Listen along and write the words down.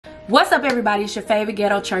What's up, everybody? It's your favorite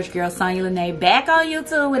ghetto church girl, Sonya Lene, back on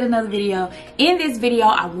YouTube with another video. In this video,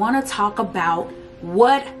 I want to talk about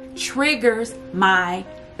what triggers my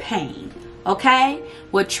pain, okay?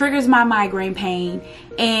 What triggers my migraine pain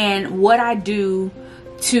and what I do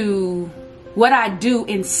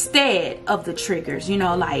instead of the triggers, you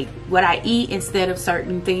know, like what I eat instead of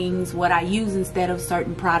certain things, what I use instead of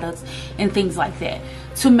certain products and things like that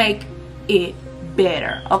to make it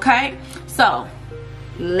better, okay? So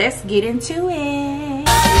let's get into it.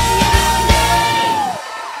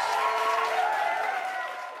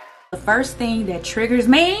 The first thing that triggers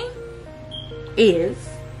me is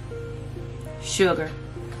sugar.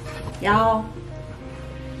 Y'all,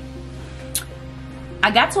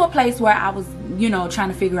 I got to a place where I was, you know, trying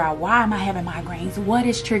to figure out, why am I having migraines? What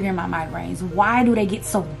is triggering my migraines? Why do they get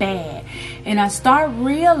so bad? And I started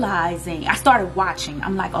realizing, I started watching.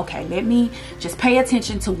 I'm like, okay, let me just pay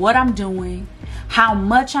attention to what I'm doing, how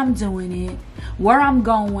much I'm doing it, where I'm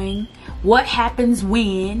going, what happens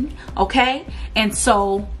when, okay? And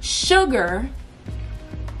so sugar,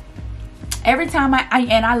 every time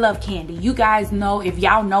I love candy. You guys know, if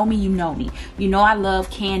y'all know me, you know me. You know I love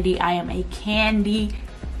candy. I am a candy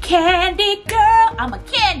girl. I'm a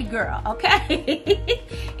candy girl, okay?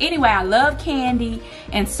 Anyway, I love candy,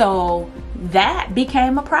 and so that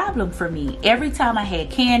became a problem for me. Every time I had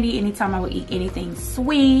candy, anytime I would eat anything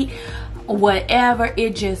sweet, whatever,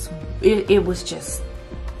 it was just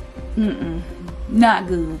not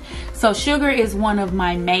good. So sugar is one of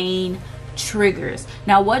my main triggers.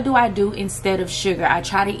 Now, what do I do instead of sugar? I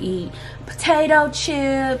try to eat potato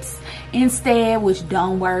chips instead, which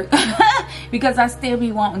don't work because I still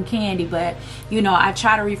be wanting candy. But you know, I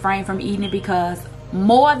try to refrain from eating it because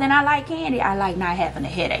more than I like candy, I like not having a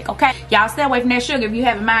headache, okay? Y'all stay away from that sugar if you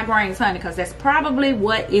have migraines, honey, because that's probably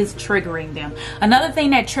what is triggering them. Another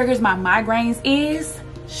thing that triggers my migraines is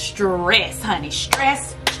stress, honey.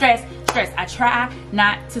 Stress. I try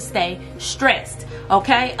not to stay stressed,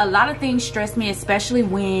 okay? A lot of things stress me, especially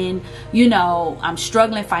when, you know, I'm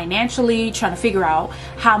struggling financially, trying to figure out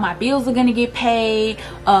how my bills are gonna get paid.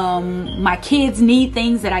 My kids need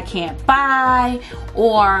things that I can't buy,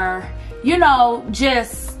 or, you know,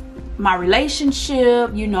 just my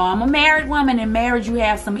relationship. You know, I'm a married woman. In marriage, you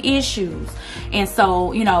have some issues. And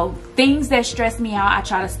so, you know, things that stress me out, I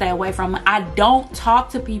try to stay away from. I don't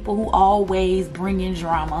talk to people who always bring in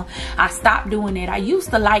drama. I stopped doing it. I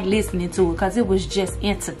used to like listening to it because it was just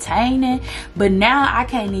entertaining. But now I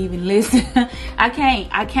can't even listen. I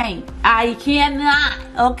cannot,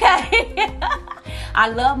 okay? I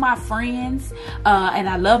love my friends and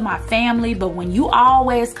I love my family, but when you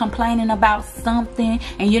always complaining about something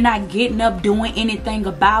and you're not getting up doing anything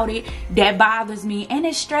about it, that bothers me, and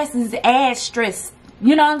it stresses, adds stress.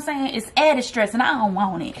 You know what I'm saying? It's added stress, and I don't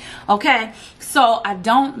want it, okay? So I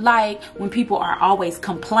don't like when people are always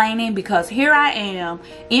complaining, because here I am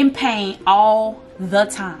in pain all the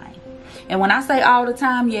time. And when I say all the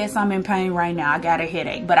time, yes, I'm in pain right now. I got a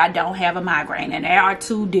headache, but I don't have a migraine. And there are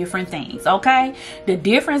two different things, okay? The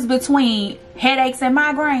difference between headaches and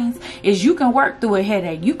migraines is you can work through a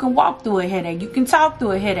headache. You can walk through a headache. You can talk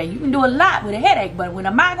through a headache. You can do a lot with a headache. But with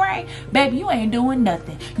a migraine, baby, you ain't doing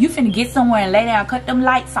nothing. You finna get somewhere and lay down, cut them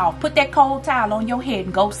lights off, put that cold towel on your head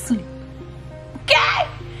and go sleep, okay?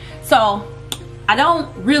 So I don't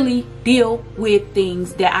really deal with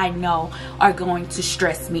things that I know are going to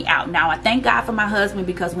stress me out. Now, I thank God for my husband,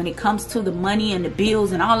 because when it comes to the money and the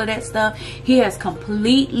bills and all of that stuff, he has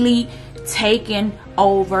completely taken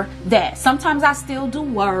over that. Sometimes I still do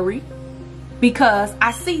worry because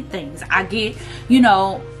I see things. I get, you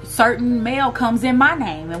know, certain mail comes in my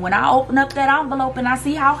name, and when I open up that envelope and I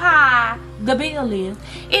see how high the bill is,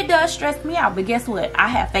 it does stress me out. But guess what? I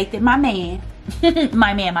have faith in my man.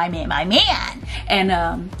 my man,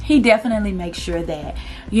 and he definitely makes sure that,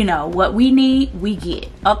 you know, what we need, we get,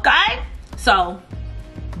 okay? So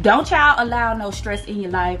don't y'all allow no stress in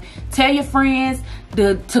your life. Tell your friends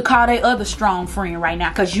to call their other strong friend right now,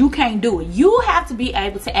 because you can't do it. You have to be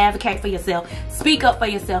able to advocate for yourself, speak up for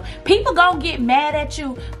yourself. People gonna get mad at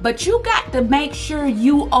you, but you got to make sure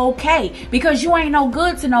you okay, because you ain't no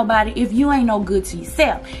good to nobody if you ain't no good to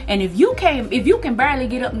yourself. And if you can barely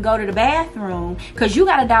get up and go to the bathroom because you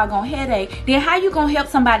got a doggone headache, then how you gonna help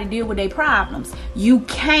somebody deal with their problems? You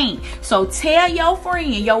can't. So tell your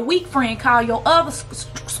friend, your weak friend, call your other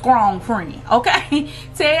strong friend, okay?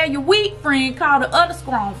 Tell your weak friend, call the other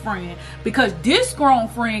strong friend, because this strong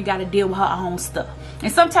friend got to deal with her own stuff.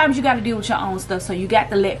 And sometimes you got to deal with your own stuff, so you got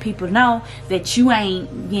to let people know that you ain't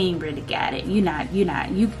really got it.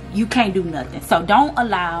 You can't do nothing. So don't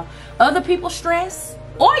allow other people's stress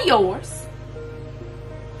or yours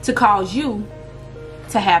to cause you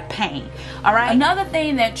to have pain. All right. Another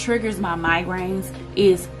thing that triggers my migraines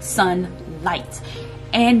is sunlight.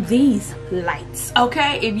 And these lights,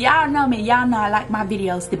 okay? If y'all know me, y'all know I like my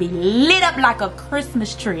videos to be lit up like a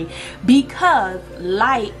Christmas tree, because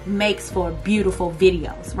light makes for beautiful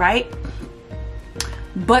videos, right?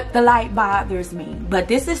 But the light bothers me. But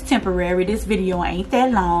this is temporary. This video ain't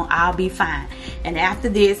that long. I'll be fine. And after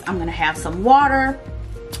this, I'm gonna have some water,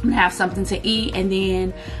 I'm gonna have something to eat, and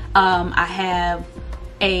then I have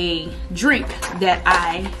a drink that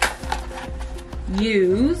I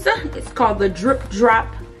use. It's called the Drip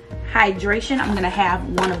Drop Hydration. I'm gonna have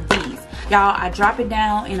one of these, y'all. I drop it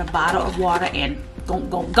down in a bottle of water and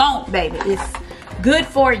go baby, it's good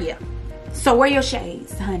for you. So wear your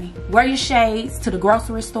shades, honey. Wear your shades to the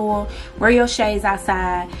grocery store, wear your shades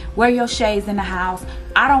outside, wear your shades in the house.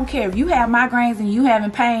 I don't care if you have migraines and you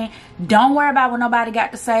having pain. Don't worry about what nobody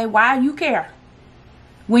got to say. Why you care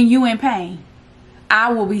when you in pain?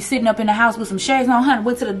 I will be sitting up in the house with some shades on, honey.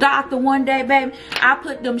 Went to the doctor one day, baby. I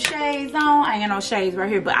put them shades on. I ain't got no shades right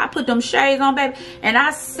here, but I put them shades on, baby. And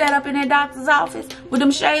I sat up in that doctor's office with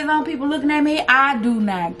them shades on, people looking at me. I do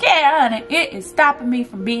not care, honey. It is stopping me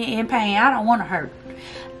from being in pain. I don't want to hurt.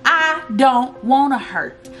 I don't want to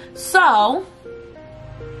hurt. So,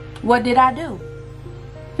 what did I do?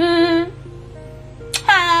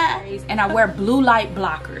 And I wear blue light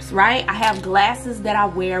blockers, right? I have glasses that I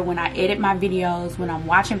wear when I edit my videos, when I'm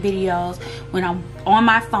watching videos, when I'm on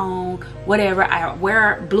my phone, whatever. I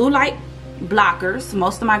wear blue light blockers.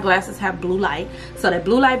 Most of my glasses have blue light, so that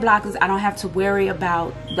blue light blockers, I don't have to worry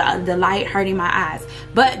about the light hurting my eyes.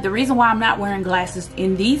 But the reason why I'm not wearing glasses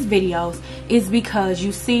in these videos is because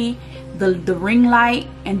you see the ring light,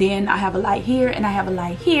 and then I have a light here and I have a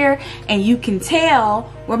light here, and you can tell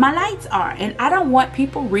where my lights are, and I don't want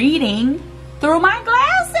people reading through my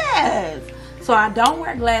glasses. So I don't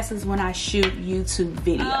wear glasses when I shoot YouTube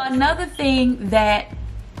videos. Another thing that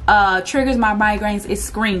triggers my migraines is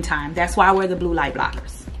screen time. That's why I wear the blue light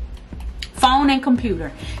blockers. Phone and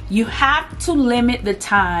computer. You have to limit the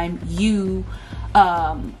time you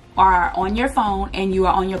are on your phone and you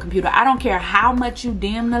are on your computer. I don't care how much you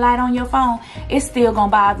dim the light on your phone, it's still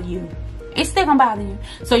gonna bother you. It's still gonna bother you.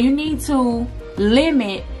 So you need to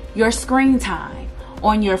limit your screen time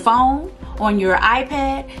on your phone, on your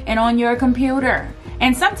iPad, and on your computer.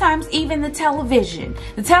 And sometimes even the television.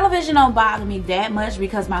 The television don't bother me that much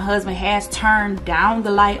because my husband has turned down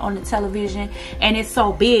the light on the television, and it's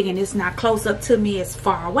so big and it's not close up to me, it's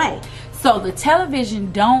far away. So the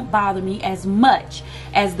television don't bother me as much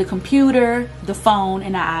as the computer, the phone,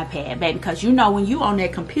 and the iPad, baby. Because you know when you on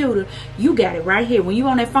that computer, you got it right here. When you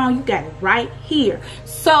on that phone, you got it right here.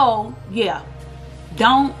 So yeah,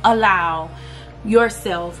 don't allow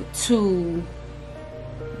yourself to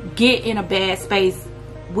get in a bad space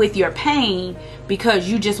with your pain because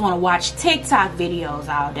you just want to watch TikTok videos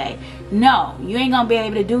all day. No, you ain't gonna be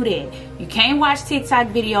able to do that. You can't watch TikTok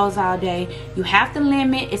videos all day. You have to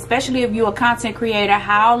limit, especially if you're a content creator,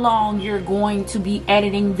 how long you're going to be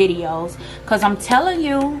editing videos, because I'm telling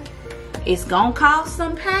you, it's gonna cause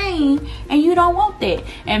some pain and you don't want that.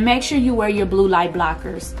 And make sure you wear your blue light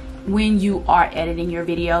blockers when you are editing your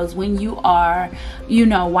videos, when you are, you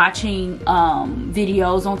know, watching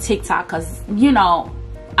videos on TikTok, because, you know,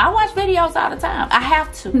 I watch videos all the time. I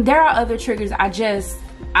have to. There are other triggers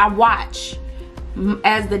I watch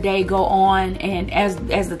as the day go on, and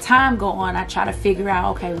as the time go on, I try to figure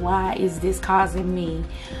out, okay, why is this causing me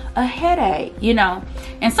a headache, you know?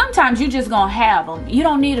 And sometimes you just gonna have them. You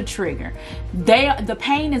don't need a trigger. The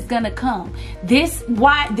pain is gonna come. This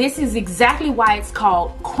is exactly why it's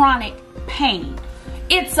called chronic pain.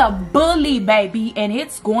 It's a bully, baby, and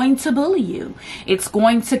it's going to bully you. It's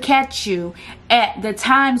going to catch you at the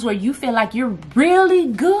times where you feel like you're really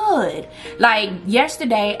good. Like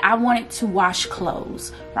yesterday, I wanted to wash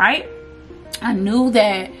clothes, right? I knew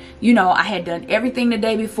that, you know, I had done everything the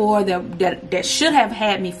day before that should have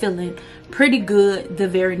had me feeling pretty good the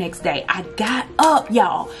very next day. I got up,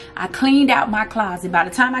 y'all. I cleaned out my closet. By the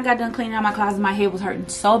time I got done cleaning out my closet, my head was hurting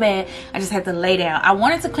so bad, I just had to lay down. I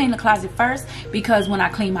wanted to clean the closet first because when I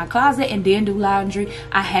clean my closet and then do laundry,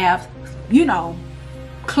 I have, you know,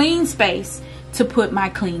 clean space to put my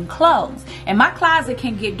clean clothes. And my closet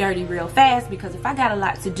can get dirty real fast because if I got a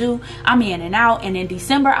lot to do, I'm in and out. And in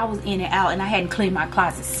December, I was in and out, and I hadn't cleaned my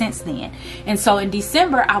closet since then. And so in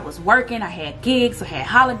December, I was working, I had gigs, I had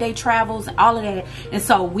holiday travels and all of that. And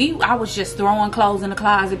so I was just throwing clothes in the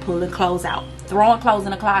closet, pulling clothes out, throwing clothes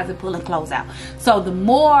in the closet, pulling clothes out. So the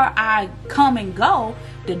more I come and go,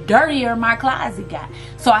 the dirtier my closet got.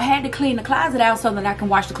 So I had to clean the closet out so that I can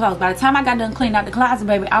wash the clothes. By the time I got done cleaning out the closet,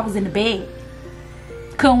 baby, I was in the bed.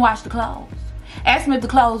 Couldn't wash the clothes. Ask me if the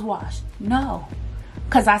clothes washed. No,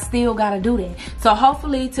 because I still got to do that. So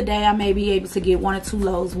hopefully today I may be able to get 1 or 2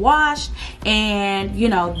 loads washed, and you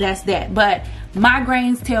know, that's that. But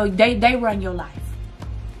migraines tell you, they run your life.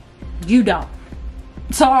 You don't.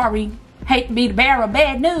 Sorry, hate to be the bearer of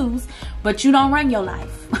bad news, but you don't run your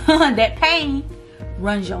life. That pain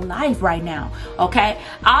runs your life right now. Okay,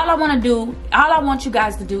 all I want you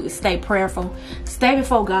guys to do is stay prayerful, stay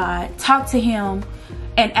before God, talk to him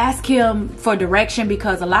and ask him for direction,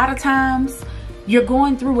 because a lot of times you're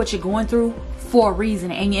going through what you're going through for a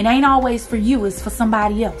reason, and it ain't always for you, it's for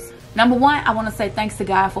somebody else. Number one, I want to say thanks to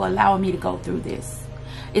God for allowing me to go through this.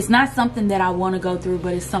 It's not something that I want to go through,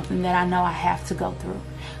 but it's something that I know I have to go through.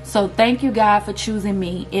 So thank you, God, for choosing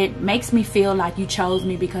me. It makes me feel like you chose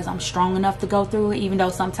me because I'm strong enough to go through it, even though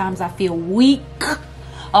sometimes I feel weak.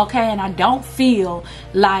 Okay, and I don't feel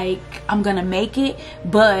like I'm gonna make it,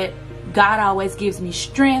 but God always gives me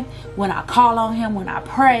strength when I call on him, when I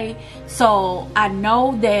pray. So I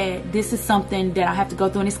know that this is something that I have to go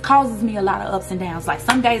through, and it causes me a lot of ups and downs. Like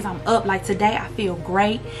some days I'm up, like today I feel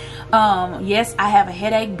great. Yes, I have a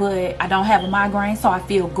headache, but I don't have a migraine, so I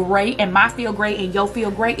feel great. And my feel great and your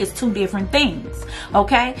feel great is 2 different things.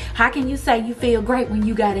 Okay, how can you say you feel great when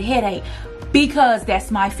you got a headache? Because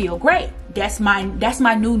that's my feel great. That's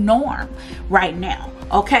my new norm right now.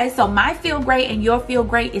 Okay, so my feel great and your feel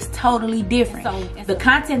great is totally different. So the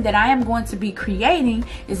content that I am going to be creating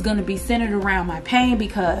is going to be centered around my pain,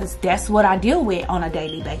 because that's what I deal with on a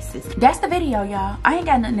daily basis. That's the video, y'all. I ain't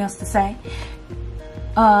got nothing else to say.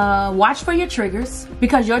 Watch for your triggers,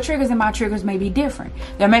 because your triggers and my triggers may be different.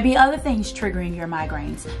 There may be other things triggering your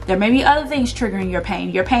migraines. There may be other things triggering your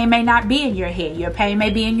pain. Your pain may not be in your head. Your pain may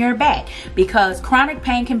be in your back, because chronic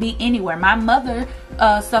pain can be anywhere. My mother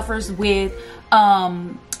suffers with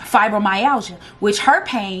fibromyalgia, which her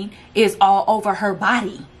pain is all over her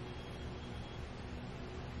body.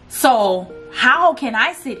 So how can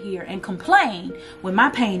I sit here and complain when my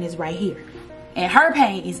pain is right here and her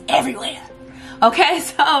pain is everywhere? Okay,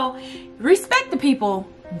 so respect the people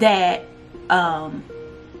that have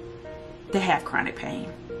chronic pain.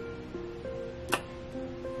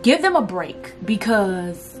 Give them a break,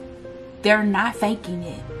 because they're not faking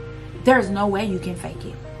it. There's no way you can fake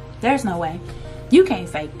it. There's no way. You can't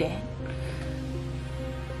fake that.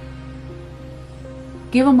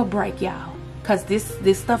 Give them a break, y'all. Because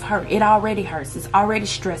this stuff hurt. It already hurts. It's already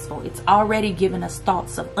stressful. It's already giving us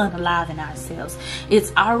thoughts of unaliving ourselves.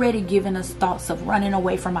 It's already giving us thoughts of running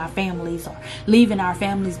away from our families or leaving our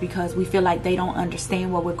families because we feel like they don't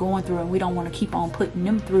understand what we're going through, and we don't want to keep on putting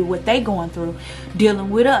them through what they're going through,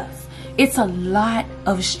 dealing with us. It's a lot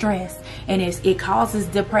of stress, and it causes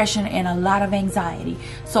depression and a lot of anxiety.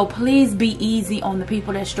 So please be easy on the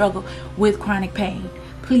people that struggle with chronic pain.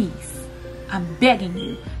 Please. I'm begging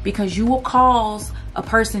you, because you will cause a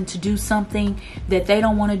person to do something that they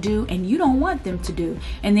don't want to do and you don't want them to do.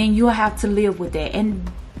 And then you'll have to live with that.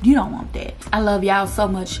 And you don't want that. I love y'all so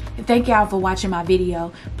much. Thank y'all for watching my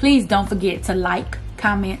video. Please don't forget to like,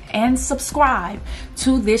 comment, and subscribe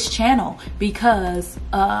to this channel, because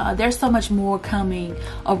there's so much more coming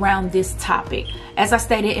around this topic. As I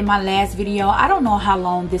stated in my last video, I don't know how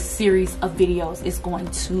long this series of videos is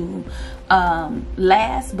going to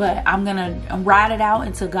last, but I'm gonna ride it out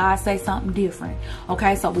until God says something different.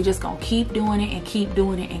 Okay, so we're just gonna keep doing it and keep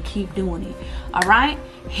doing it and keep doing it. All right,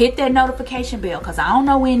 hit that notification bell, because I don't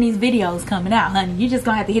know when these videos coming out, honey. You're just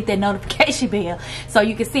gonna have to hit that notification bell so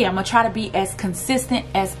you can see. I'm gonna try to be as consistent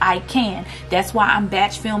as I can. That's why I'm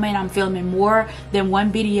batch filming. I'm filming more than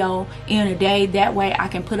 1 video in a day. That way I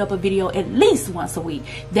can put up a video at least once a week.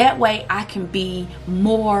 That way I can be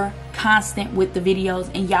more constant with the videos,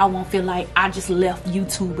 and y'all won't feel like I just left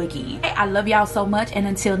YouTube again. I love y'all so much, and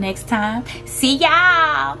until next time, see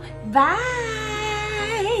y'all. Bye.